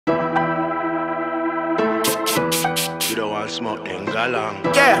smoke then galang.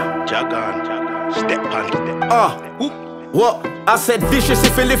 Yeah. Jagan, step on. What? I said vicious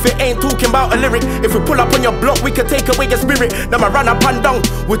if it ain't talking about a lyric. If we pull up on your block, we can take away your spirit. Now I run up and down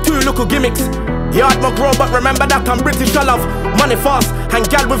with 2 little gimmicks. Yard my grow, but remember that I'm British. I love money fast and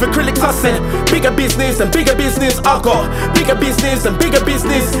gal with acrylics. I said bigger business and bigger business. I got bigger business and bigger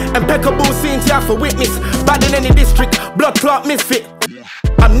business. Impeccable scenes, yeah, for witness. Bad in any district, blood clot misfit.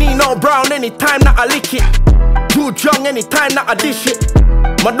 I'm Nino Brown anytime that I lick it. Jude Young anytime that I dish it.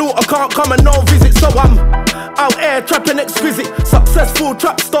 My daughter can't come and no visit, so I'm out here trapping exquisite. Successful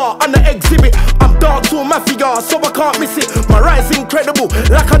trap star on the exhibit. I'm Dancehall Mafia, so I can't miss it. My ride's incredible,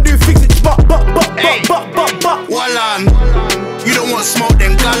 like I do physics. But Wallan, you don't want smoke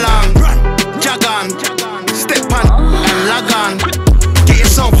then galang. Jagan, step on and lagan. Get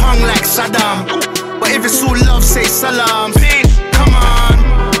yourself hung like Saddam. But if it's all love, say salam. Come on.